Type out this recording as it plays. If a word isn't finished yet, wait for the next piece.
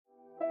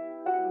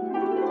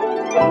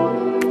What's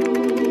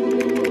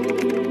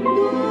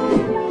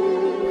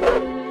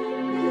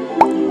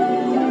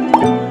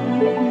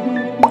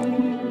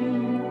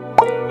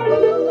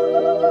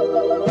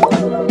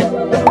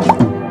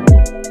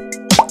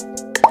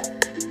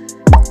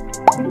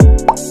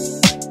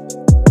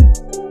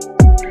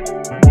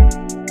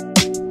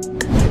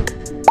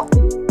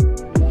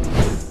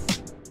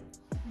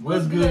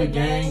good,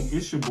 gang?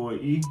 It's your boy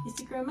E. It's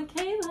your girl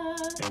Michaela.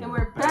 And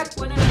we're back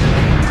with another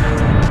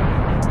video.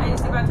 I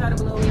used to go outside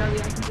below. We are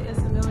reacting to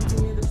SML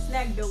Jr., the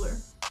snack dealer.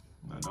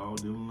 My dog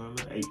dealing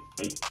another 8.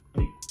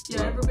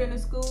 Y'all ever been in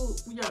school?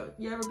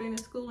 You ever been in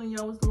school and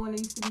y'all was the one that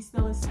used to be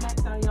smelling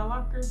snacks out of y'all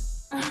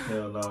lockers?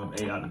 Hell no,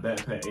 A out the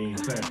backpack, A in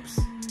clamps.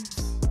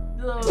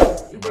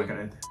 Hey bro,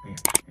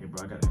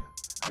 I got a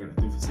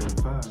 3 for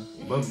 75.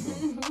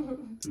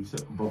 Bubblegum.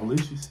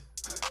 Bubblicious.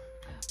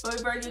 But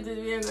before you do this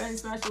video, go ahead and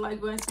smash the like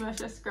button, smash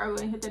that subscribe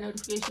button, hit that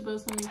notification bell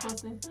so when you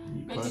posting.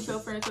 Make sure you tell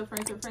friends, tell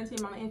your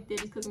mama, and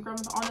daddies, cousins,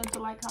 grandmas, all them to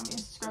like, comment, and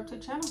subscribe to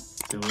the channel.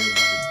 Tell everybody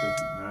because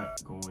you're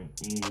not going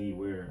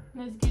anywhere.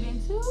 Let's get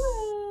into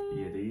it.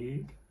 You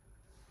dig?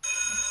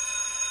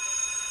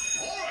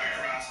 Alright,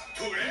 class.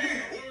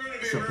 Today we're going to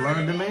be Supply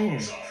and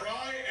demand.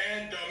 Supply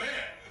and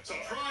demand.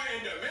 Supply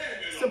and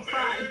demand is a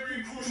very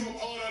crucial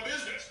part of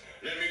business.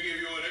 Let me give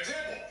you an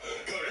example.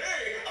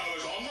 Today I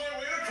was on my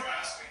way to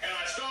class and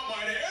I stopped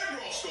by the egg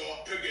roll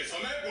store to get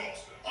some egg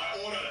rolls. I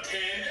ordered 10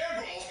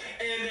 egg rolls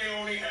and they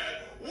only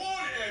had 1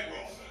 egg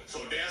roll.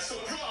 So their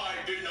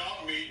supply did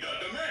not meet the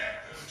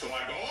demand. So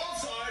I go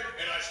outside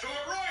and I start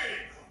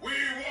writing. We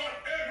want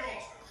egg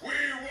rolls. We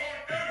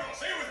want egg rolls.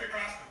 Say it with me,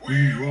 class.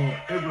 We want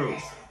egg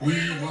rolls. We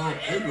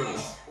want egg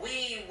rolls.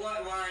 We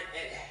want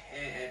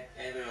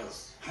egg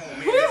rolls. Oh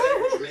man,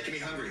 you're making me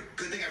hungry.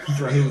 Good thing I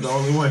brought He was the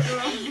only one.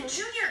 Hey,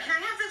 Junior, can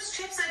I have those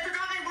chips? I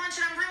forgot my lunch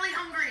and I'm really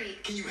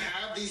hungry. Can you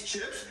have these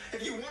chips?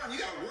 If you want them, you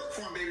gotta work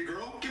for them, baby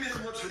girl. Give me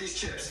them lips for these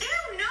chips.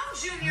 Ew, no,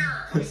 Junior.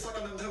 Let me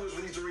suck on them toes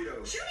for these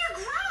Doritos. Junior,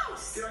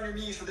 gross. Get on your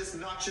knees for this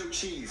nacho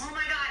cheese. Oh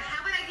my God,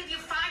 how about I give you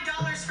 $5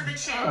 for the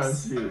chips? Ah,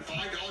 shit.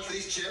 $5 for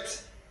these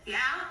chips? Yeah?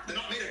 They're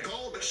not made of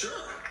gold, but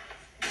sure.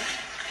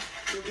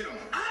 Go get them.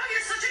 Oh,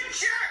 you're such a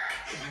jerk.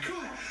 Oh my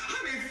God, I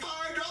made $5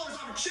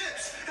 off of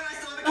chips, and I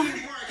still have a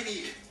candy bar I can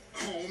eat.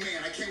 Oh man,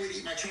 I can't wait to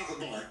eat my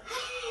chocolate bar.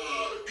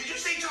 Did you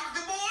say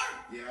chocolate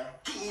bar? Yeah?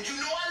 Dude, you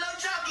know I love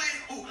chocolate.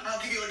 Ooh, I'll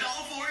give you $1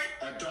 for it.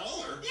 $1?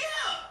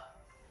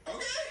 Yeah.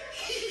 Okay.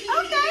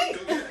 Okay.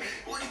 Go get it.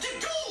 What did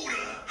you do?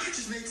 I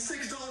just made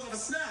 $6 off of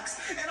snacks,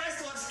 and I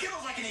still have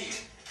Skittles I can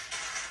eat.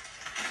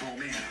 Oh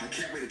man, I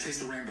can't wait to taste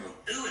the rainbow.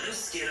 Ooh, are those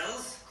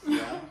Skittles?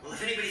 Yeah? Well,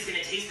 if anybody's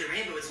gonna taste the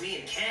rainbow, it's me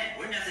and Ken.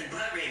 We're nothing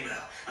but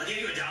rainbow. I'll give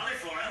you $1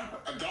 for them.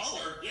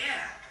 $1?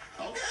 Yeah.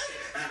 Okay.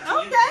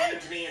 Can you hand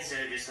them to me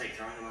instead of just like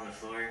throwing them on the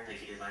floor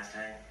like you did last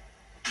time?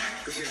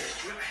 Go get it.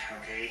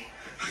 Okay.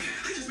 I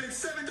just made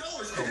 $7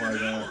 Oh in my an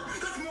God. hour.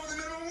 That's more than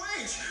minimum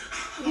wage.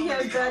 He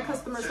has Become bad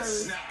customer the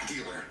service. snack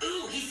dealer.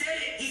 Ooh, he said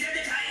it. He said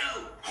the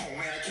title. Oh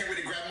man, I can't wait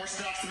to grab more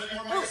snacks to make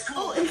more money at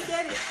school. Oh, he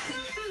said it.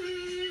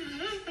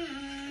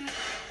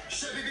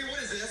 Chef, baby,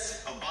 what is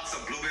this? A box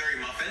of blueberry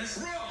muffins?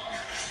 Wrong.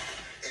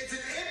 It's an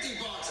empty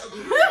box of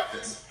blueberry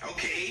muffins.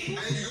 Okay. I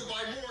need to go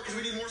buy more because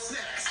we need more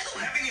snacks. I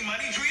don't have any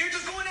money, Junior.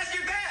 Just go and ask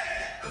your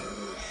dad.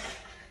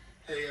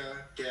 Hey,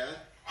 Dad.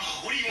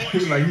 Oh, what do you want?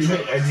 He's like, you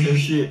hate extra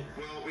shit.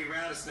 Well, we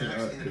ran out of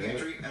snacks in the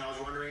pantry, and I was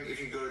wondering if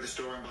you could go to the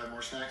store and buy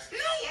more snacks. No,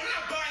 I'm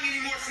not buying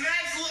any more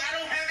snacks. Look, I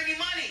don't have any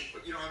money.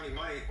 But you don't have any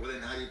money. Well,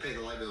 then how do you pay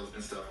the light bills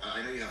and stuff? I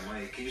know you have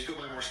money. Can you just go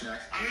buy more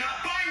snacks? I'm not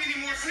buying any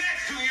more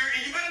snacks, Junior,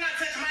 and you better not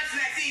touch my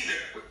snacks either.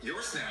 What,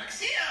 your snacks?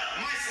 Yeah,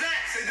 my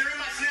snacks. They're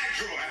in my snack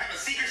drawer. I have a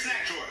secret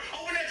snack drawer.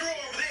 Open that drawer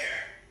over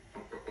there.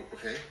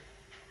 Okay.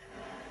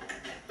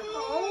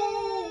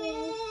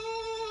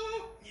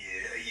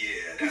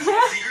 Yeah, that's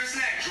my secret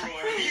snack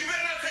drawer. You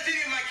better not touch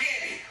any of my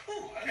candy.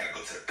 Ooh, I gotta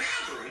go to the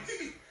bathroom.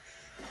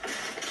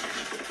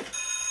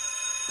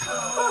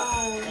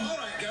 All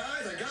right,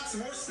 guys, I got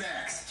some more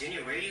snacks.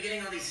 Junior, where are you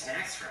getting all these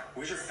snacks from?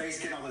 Where's your face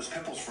getting all those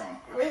pimples from?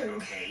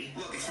 Okay.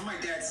 Look, it's from my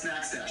dad's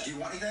snack stash. Do you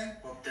want anything?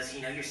 Well, does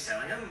he know you're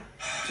selling them?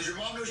 Does your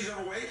mom know she's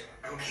overweight?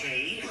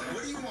 Okay. Look,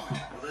 what do you want?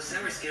 Well, those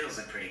sour Skittles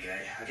look pretty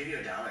good. I'll give you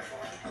 $1 for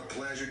them. A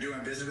pleasure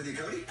doing business with you,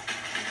 Cody.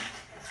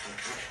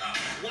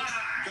 Why?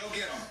 Go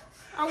get them.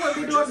 I wouldn't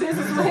be doing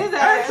business with his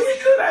ass.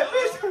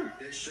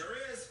 It sure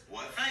is.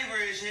 What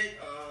flavor is it?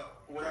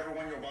 Whatever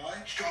one you'll buy.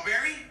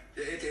 Strawberry?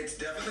 It's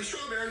definitely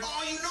strawberry.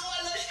 Oh, you know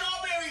I love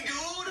strawberry,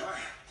 dude. All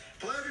right.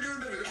 Pleasure doing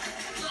business.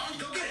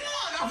 Go get it.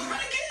 Come on, I'm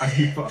trying to get I it.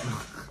 keep up.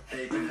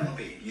 Hey,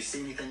 Penelope, you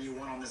see anything you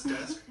want on this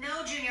desk?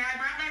 No, Junior, I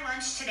brought my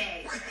lunch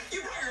today.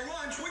 You brought your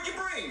lunch. What'd you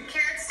bring?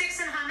 Carrot sticks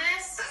and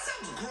hummus. That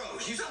sounds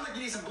gross. You sound like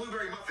you need some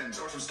blueberry muffins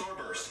or some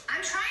Starburst.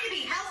 I'm trying to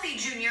be healthy,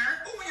 Junior.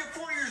 Oh, when you're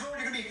 4 years old,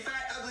 you're gonna be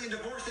fat, ugly, and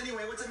divorced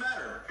anyway. What's it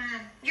matter?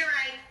 You're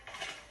right.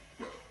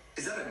 What,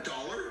 is that $1?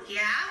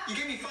 Yeah? You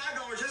gave me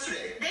 $5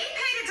 yesterday. They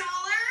paid $1.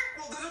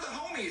 Well, those are the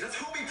homies. That's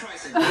homie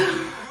pricing.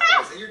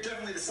 And you're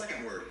definitely the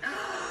second word.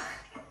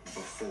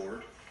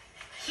 Before.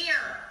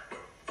 Here.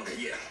 Okay,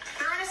 yeah.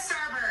 Throw in a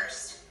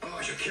Starburst. Oh,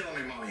 you're killing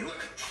me, mommy.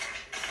 Look.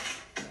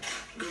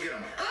 Go get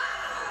them.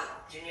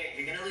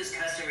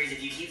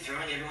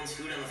 throwing everyone's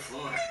food on the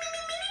floor.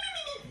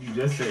 You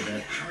just said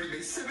that. I already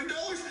made $7.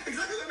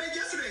 Exactly what I made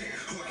yesterday.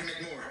 Oh, I can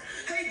make more.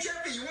 Hey,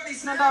 Jeffy, you want any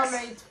My snacks? dog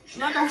made.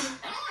 My dog.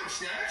 I like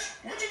snacks.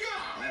 What you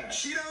got? I have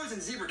Cheetos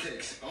and zebra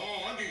cakes.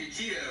 Oh, I'll give you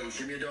Cheetos.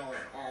 Give me $1.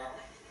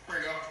 Here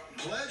you go.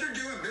 Pleasure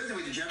doing business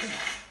with you, Jeffy.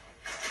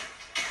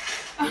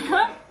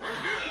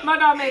 My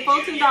dog made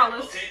 $14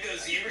 We'll take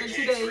those zebra in 2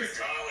 cakes for days.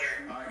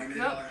 $1. All right, give me the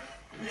Yep.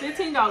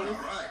 $1. $15. All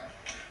right.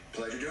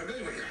 Pleasure doing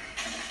business with you.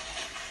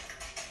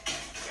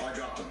 I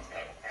dropped them.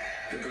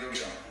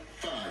 Go.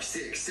 5,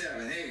 6,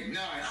 7, 8, 9.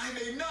 I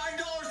made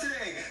 $9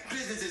 today.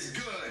 Business is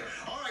good.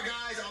 All right,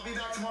 guys. I'll be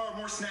back tomorrow with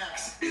more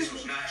snacks. This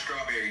was not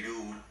strawberry,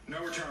 dude. No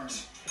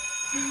returns.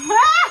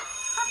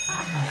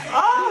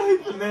 Oh,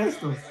 he finessed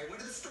him. I went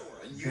to the store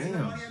and using the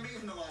money I made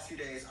from the last few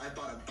days, I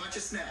bought a bunch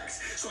of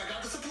snacks. So I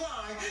got the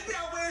supply.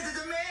 Now where's the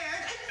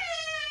demand?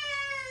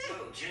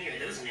 Whoa, Junior, are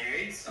those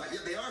nerds? Yeah,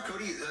 they are,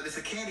 Cody. It's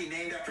a candy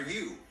named after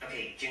you.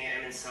 Okay, Junior,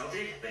 I'm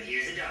insulted, but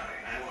here's $1.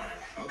 I want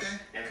them. Okay.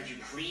 Now, could you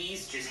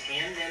please just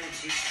hand them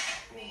to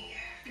me?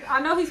 I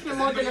know he spent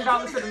more than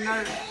 $1 for the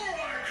nerds. Alright,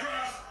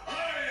 Kraft, I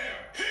am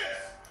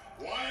pissed.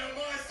 Why am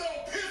I so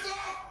pissed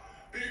off?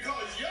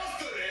 Because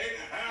yesterday,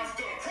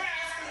 after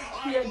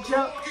Kraft, I Yeah, was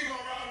jump. walking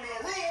around the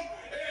room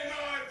and I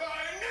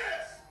find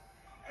this.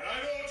 And I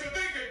know what you're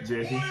thinking.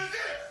 Jeffy. What is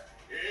this?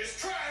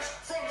 It's trash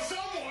from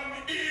someone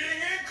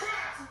eating in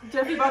Kraft.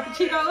 Jeffy bought the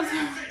Cheetos.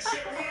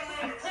 Shit run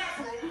around the craft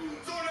room,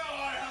 so now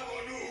I have a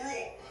new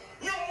rule.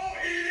 No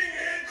eating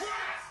in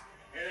Kraft.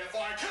 And if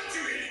I catch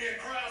you eating in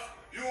Kraft,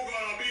 you're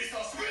gonna be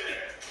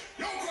suspended.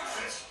 No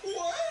questions.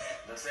 What?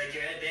 Looks like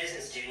you're out of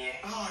business, Junior.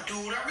 Oh,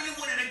 dude, I really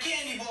wanted a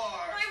candy bar.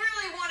 I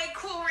really wanted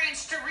Cool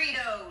Ranch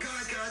Doritos.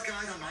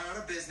 Guys, I'm not out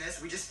of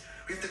business. We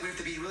have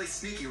to be really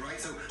sneaky, right?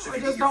 So Or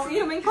if you just get your don't eat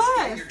 'em in just class.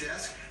 Get on your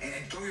desk and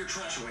throw your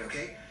trash away,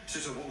 okay? So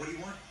what do you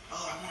want?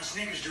 Oh, I want a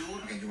Snickers, dude.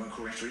 Okay, you want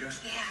Cool Ranch Doritos?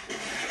 Yeah.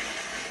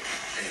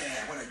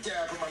 Yeah, when I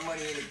die, put my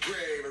money in the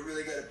grave. I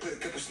really gotta put a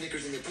couple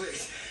Snickers in your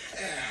place.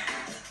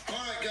 All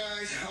right,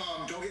 guys,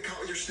 don't get caught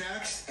with your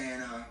snacks,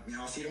 and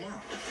I'll see you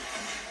tomorrow.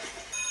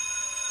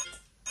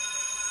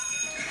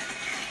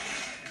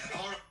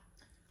 All right.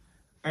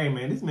 Hey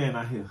man, this man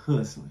out here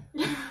hustling.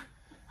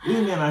 This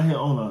man out here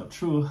on a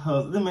true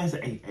hustle. This man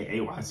said,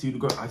 hey, well, I see you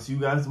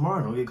guys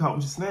tomorrow. Don't get caught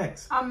with your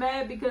snacks. I'm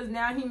mad because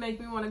now he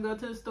make me want to go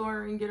to the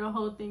store and get a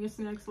whole thing of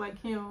snacks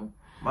like him.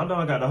 My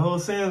dog got the whole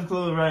Sam's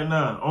Club right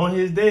now on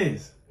his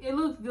desk. It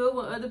looks good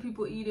when other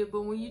people eat it,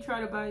 but when you try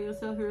to buy it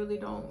yourself, it really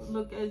don't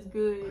look as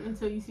good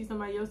until you see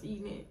somebody else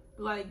eating it.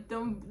 Like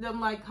them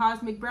like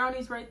cosmic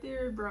brownies right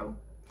there, bro.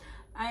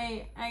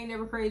 I ain't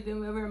never craved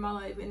them ever in my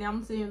life, and now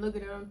I'm sitting here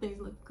looking at them. Things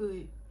look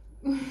good.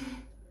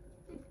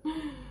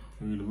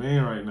 You're the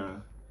man right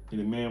now.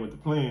 You're the man with the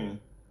plan.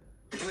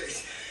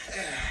 Please.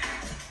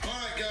 All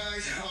right,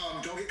 guys,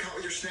 don't get caught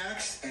with your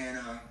snacks, and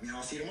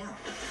I'll see you tomorrow.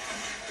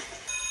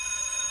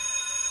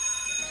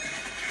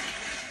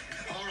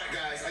 All right,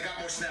 guys, I got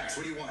more snacks.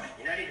 What do you want?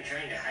 You're not even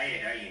trying to hide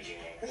it, are you,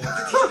 Junior? Well,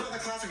 the teacher's not in the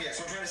classroom yet,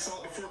 so I'm trying to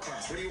sell it before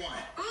class. What do you want?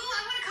 Ooh, I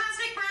want a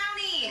cosmic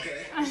brownie.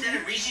 Okay. Is that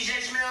a Reese's I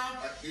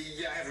smell?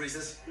 Yeah, I have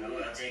Reese's.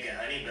 Oh, I'll take a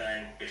honey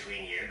bun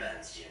between your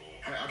buns, Junior.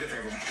 All right, I'll get for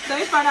everyone.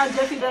 They find out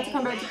Jeffy about to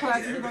come back to class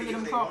Did and he's gonna everybody get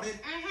him what they caught.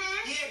 wanted?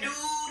 Mm-hmm. Yeah,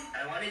 dude.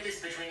 I wanted this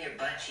between your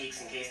butt cheeks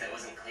in case that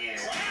wasn't clear.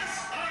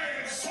 Class,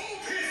 I am so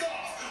pissed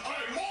off.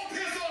 I'm more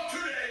pissed off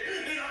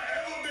today than I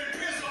ever been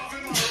pissed off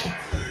in my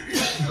life.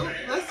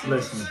 Yesterday,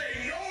 Listen.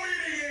 say no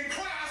eating in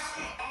class,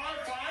 I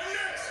find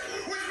this,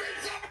 which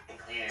means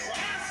Clear.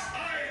 class,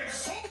 I am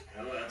so.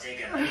 Oh, I'll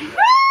take a honey bun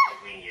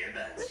between your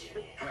buns,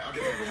 Junior. All right, I'll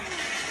get for everyone.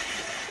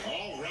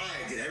 All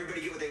right, did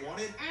everybody get what they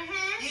wanted?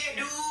 Mm-hmm. Yeah,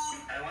 dude.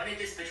 I wanted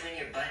this between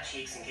your butt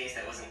cheeks in case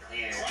that wasn't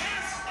clear.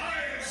 Class,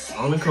 I am so.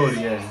 Only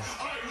Cody ass.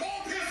 I'm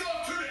more pissed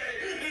off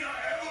today than I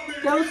ever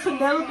been. Those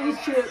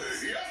Penelope's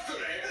chips.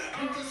 Yesterday,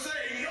 after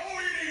saying no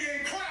eating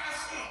in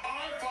class,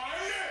 I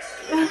find this,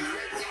 which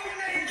means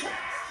I'm in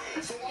class.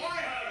 So I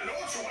had no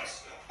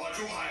choice but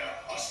to hire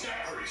a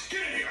snack police.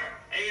 Get in here.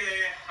 Hey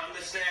there, I'm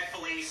the snack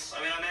police.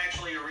 I mean, I'm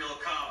actually a real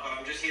cop, but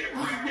I'm just here to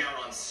crack down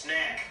on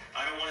snack.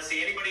 I don't want to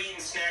see anybody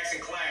eating snacks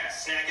in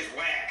class. Snack is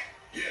whack.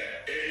 Yeah,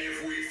 and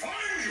if we find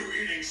you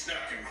eating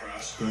snack in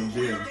class, Go in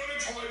we're jail. gonna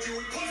charge you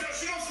with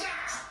possession of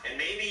snacks. And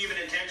maybe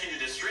even intention to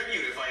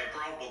distribute if I have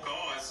probable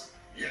cause.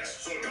 Yes,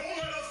 so don't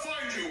let us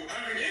find you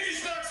having any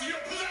snacks in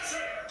your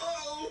possession.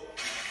 Oh.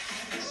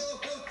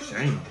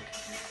 Damn.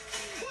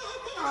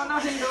 I don't know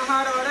he gonna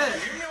hide all that.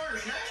 Give me all your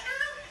snacks,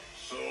 dude.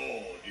 So,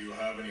 do you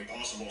have any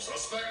possible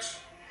suspects?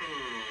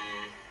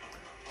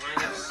 I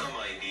have some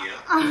idea.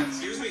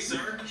 Excuse me,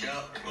 sir.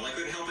 Yup. Well, I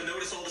couldn't help but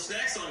notice all the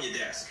snacks on your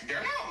desk.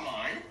 They're not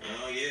mine.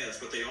 Oh, yeah,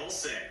 that's what they all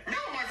say. No,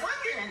 my friend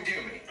gave them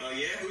to me. Oh,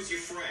 yeah? Who's your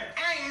friend?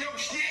 I ain't no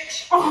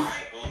snitch. All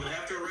right, well, I'm going to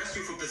have to arrest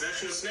you for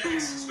possession of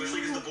snacks,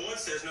 especially because the board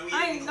says no I eating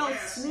in ain't no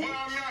class. snitch.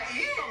 I'm not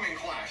eating them in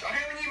class. I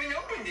haven't even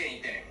opened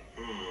anything.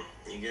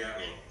 You got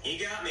me. You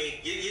got me.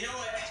 You know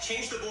what?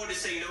 Change the board to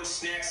say no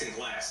snacks in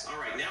class. All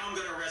right, now I'm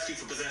going to arrest you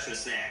for possession of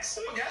snacks.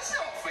 Well, that's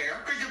not fair,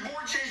 because the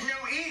board says no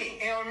eating,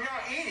 and I'm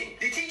not eating.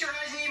 The teacher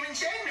hasn't even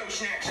said no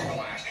snacks in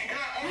class, and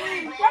I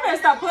only brought Y'all better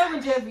stop playing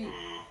with Jeffy.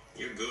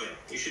 You're good.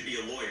 You should be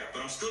a lawyer,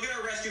 but I'm still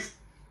gonna arrest you.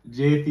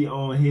 Jeffy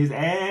on his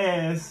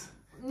ass.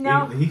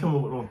 Now He come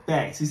up with no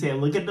facts. He said,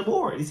 look at the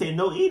board. He said,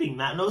 no eating,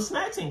 not no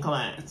snacks in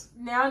class.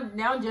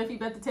 Now Jeffy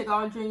about to take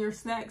all Junior's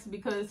snacks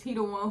because he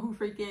the one who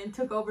freaking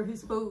took over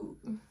his food.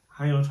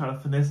 How you gonna try to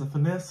finesse?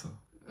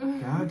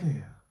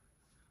 Goddamn.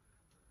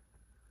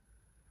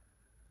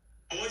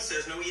 Board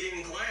says no eating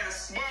in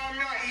class. Well, I'm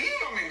not eating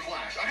them in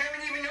class. I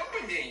haven't even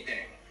opened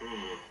anything.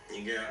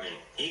 You got me.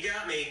 He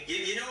got me.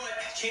 You know what?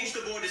 Change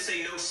the board to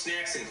say no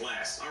snacks in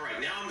class. All right,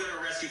 now I'm going to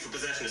arrest you for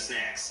possession of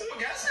snacks. Well,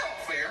 that's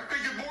not fair,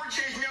 because the board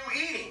says no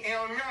eating, and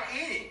I'm not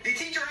eating. The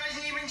teacher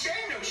hasn't even said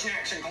no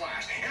snacks in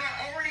class, and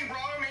I already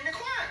brought them into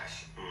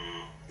class.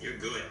 You're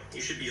good.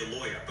 You should be a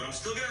lawyer, but I'm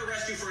still going to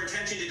arrest you for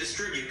intention to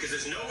distribute, because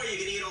there's no way you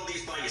can eat all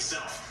these by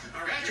yourself.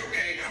 All right? That's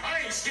okay.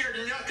 I ain't scared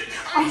of nothing.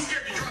 I ain't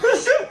scared to drop the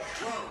soap.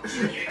 Whoa,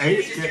 Junior. I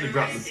ain't scared to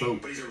drop the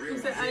soap. But he's a real He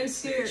said, I ain't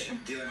scared.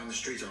 Dealing on the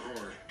streets are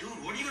hard. Dude,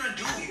 what are you going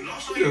to do? You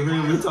lost all We your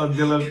really talking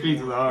Dylan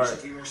Streets is hard.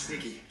 Just be more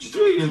sneaky. Just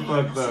You get See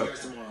fucked you up. guys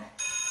tomorrow.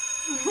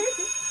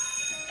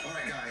 All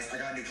right, guys, I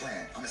got a new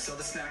plan. I'm gonna sell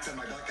the snacks out of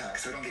my backpack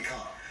so I don't get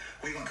caught.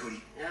 What do you want,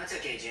 Cody? No, it's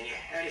okay, Junior.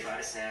 I already bought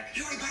a snack.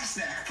 You already bought a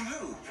snack from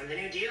who? From the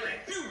new dealer.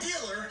 New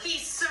dealer?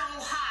 He's so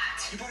hot.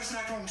 You bought a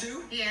snack from him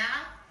too? Yeah?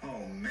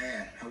 Oh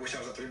man, I wish I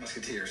was at Three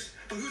Musketeers.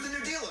 But who's the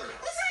new dealer?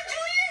 What's up,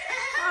 Junior?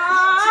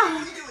 What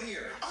are you doing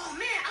here? Oh,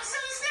 man, I'm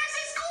selling snacks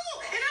at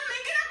school, and I'm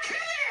making a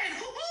killing.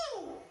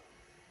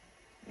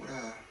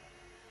 Woo-hoo.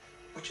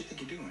 What you think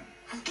you're doing?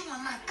 I'm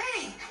doing my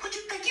thing. What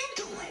you think you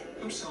doing?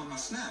 I'm selling my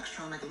snacks,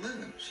 trying to make a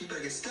living. So you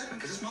better get stepping,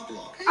 because it's my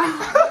blog. There's a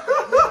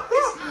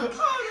lot of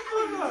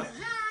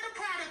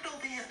product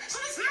over here,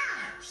 so it's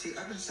mine. See,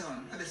 I've been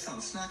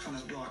selling snacks on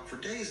this block for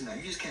days now.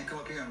 You just can't come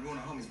up here and ruin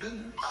a homie's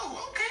business.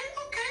 Oh, okay.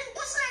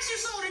 What snacks you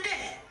sold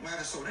today? Well, I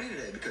haven't sold any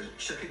today because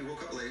Shaq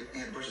woke up late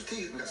and had to brush his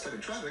teeth. We got stuck in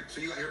traffic,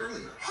 so you got here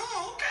early.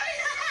 Oh, okay.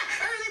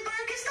 Early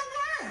bird gets the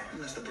worm.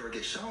 Unless the bird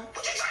gets shot.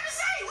 What you trying to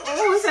say?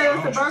 Oh, he said it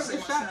was the I'm trying to burger say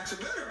my shop. snacks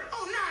are better.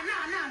 Oh, no.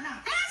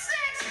 My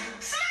snacks.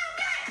 Sell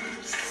back.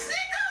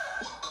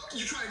 Snicker.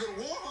 You trying to go to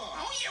war,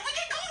 huh? Oh, yeah, we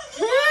can go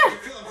to war.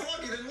 You're feeling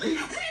froggy, then leave.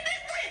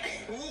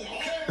 Ribbit. Ooh,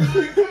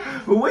 okay.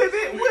 With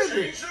it.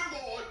 Change the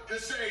board to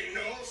say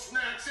no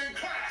snacks in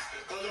class,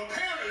 because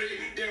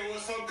apparently there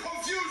was some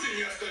confusion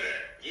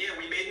yesterday. Yeah,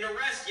 we made an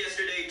arrest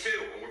yesterday,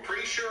 too. And we're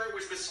pretty sure it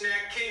was the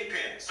snack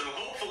kingpin. So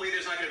hopefully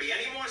there's not going to be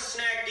any more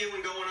snack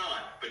dealing going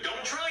on. But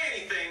don't try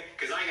anything,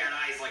 because I got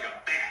eyes like a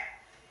bat.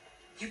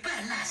 You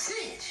better not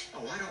snitch.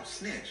 Oh, I don't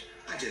snitch.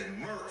 I just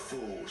murk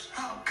fools.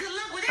 Oh, good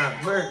luck with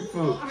that. Burnt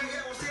food. Oh,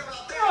 yeah, we'll see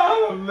about that.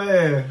 Oh,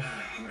 man.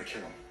 I'm gonna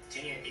kill him.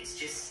 Junior, it's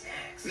just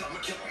snacks. No, I'm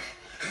gonna kill him.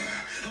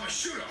 I'm gonna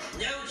shoot him.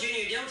 No,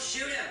 Junior, don't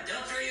shoot him.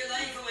 Don't throw your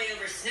life away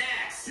over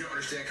snacks. You don't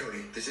understand,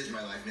 Cody. This is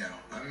my life now.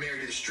 I'm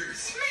married to the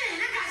streets.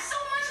 Man, I got so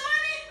much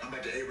money. I'm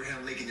about to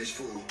Abraham Lincoln this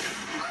fool. Shut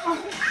up.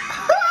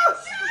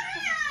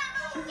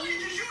 Why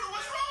did you shoot him?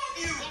 What's wrong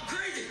with you? I'm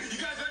crazy. You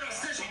guys better not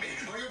snitch on me,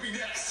 or you'll be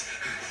next.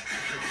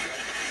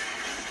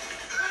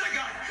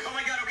 Oh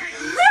my God, okay.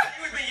 Stay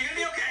with me, you're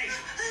gonna be okay.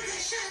 I got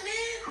shot,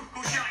 man.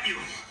 Who shot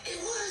you? It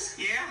was.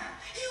 Yeah?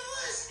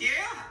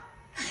 Yeah?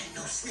 I ain't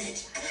no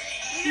snitch.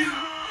 Ain't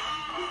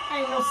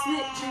no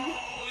snitch.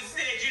 Oh,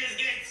 snitches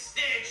get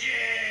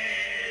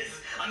stitches.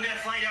 I'm gonna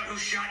find out who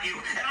shot you,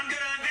 and I'm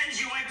gonna avenge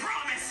you, I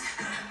promise.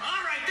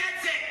 All right,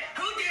 that's it.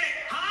 Who did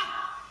it?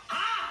 Huh?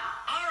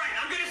 All right,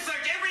 I'm gonna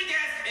search every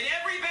desk and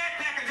every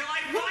backpack until I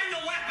find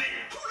the weapon.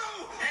 Oh,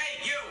 no. Hey,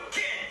 you,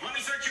 kid, let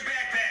me search your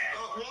backpack.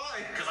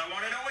 Why? Because I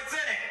want to know what's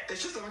in it. It's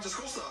just a bunch of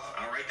school stuff.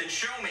 All right, then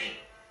show me.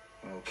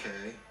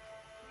 Okay.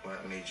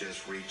 Let me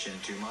just reach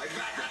into my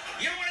backpack.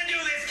 You don't want to do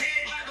this,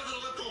 kid. I have a little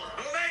lip door.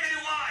 Well, neither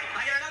do I.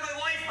 I got an ugly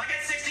wife. I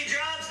got 60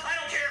 jobs. I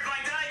don't care if I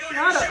die. Go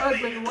Not ahead an and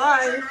shoot ugly me.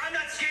 wife. Pull the trigger. I'm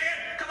not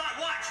scared. Come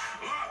on, watch.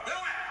 Do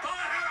it. Pull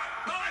the trigger.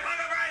 Pull it. Pull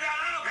it right now.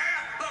 I don't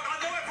care. Look,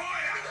 I'll do it for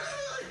you.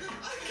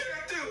 I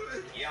can't do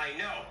it. Yeah, I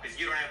know, because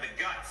you don't have the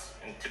guts.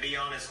 And to be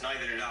honest,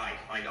 neither did I.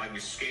 I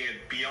was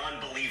scared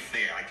beyond belief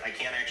there. I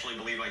can't actually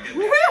believe I did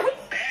that.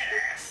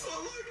 Badass.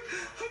 Oh, look.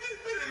 I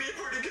didn't mean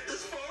for it to get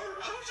this far.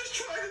 I was just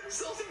trying to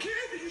sell some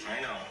candy. I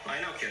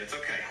know, kid. It's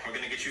okay. We're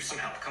going to get you some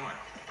help. Come on.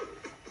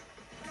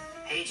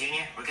 Hey,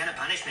 Junior, what kind of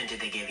punishment did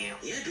they give you?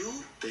 Yeah,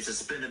 dude. They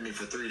suspended me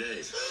for 3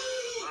 days.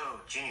 Whoa,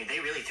 Junior, they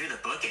really threw the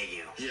book at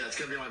you. Yeah, it's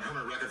gonna be on my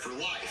permanent record for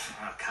life.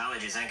 Oh,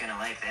 colleges aren't gonna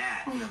like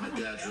that. Yeah, my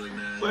dad's really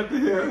mad. What the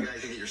hell? You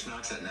guys can get your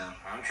snacks at now.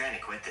 I'm trying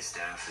to quit this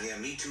stuff. Yeah,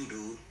 me too,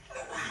 dude.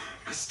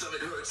 My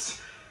stomach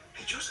hurts.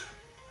 Hey, Joseph,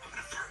 I'm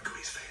gonna fart in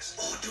Cody's face.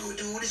 Oh, dude,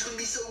 it's gonna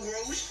be so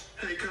gross.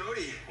 Hey,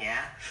 Cody.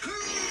 Yeah?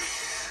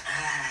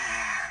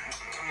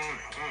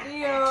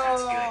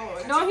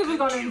 Yo, no, he was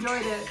gonna enjoy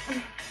that.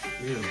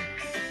 Yeah.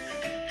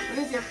 What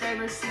is your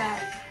favorite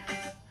snack?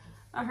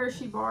 A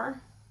Hershey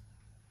bar.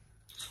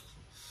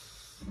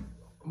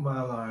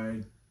 My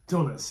like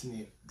donut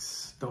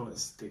sticks. Donut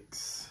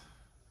sticks.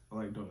 I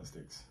like donut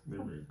sticks.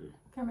 They're very good.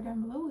 Comment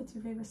down below what's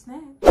your favorite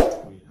snack.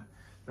 Oh, yeah.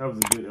 That was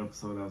a good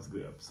episode. I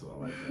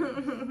like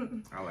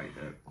that. I like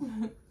that.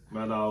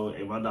 My dog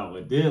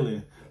was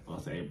Dylan. I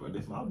say, hey, bro,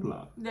 this my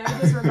block. That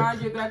just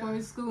reminds you back when we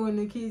was school and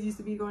the kids used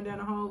to be going down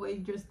the hallway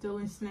just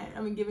stealing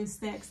giving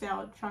snacks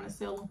out, trying to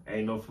sell them.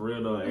 Ain't no for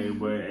real though, hey,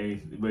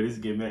 but this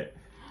get mad.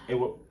 Hey,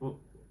 what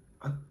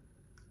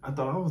I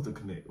thought I was the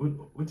connect.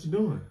 What you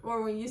doing?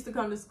 Or when you used to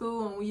come to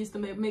school and we used to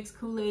mix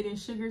Kool-Aid and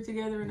sugar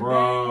together in the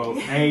bag.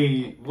 bag.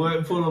 Hey,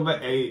 what pull them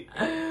back? Hey,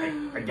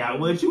 I got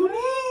what you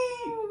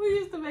need. We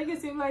used to make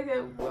it seem like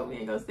that. Well, we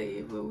ain't gonna say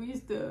it, but we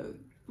used to.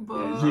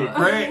 Shit,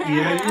 crack.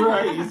 Yeah, you're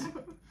right.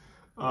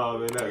 Oh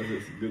man, that was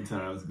just good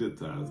times.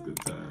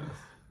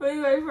 But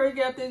anyway, before you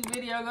get this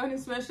video, go ahead and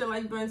smash the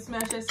like button,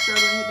 smash that subscribe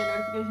button, hit the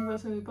notification bell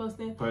so when we post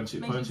it. Punch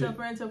it. Make sure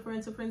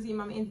friends, see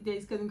mama, auntie,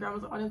 daddies, cousins,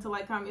 grandmas, all them to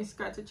like, comment,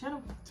 subscribe to the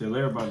channel. Tell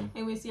everybody.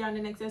 And we'll see you on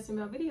the next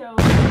SML video.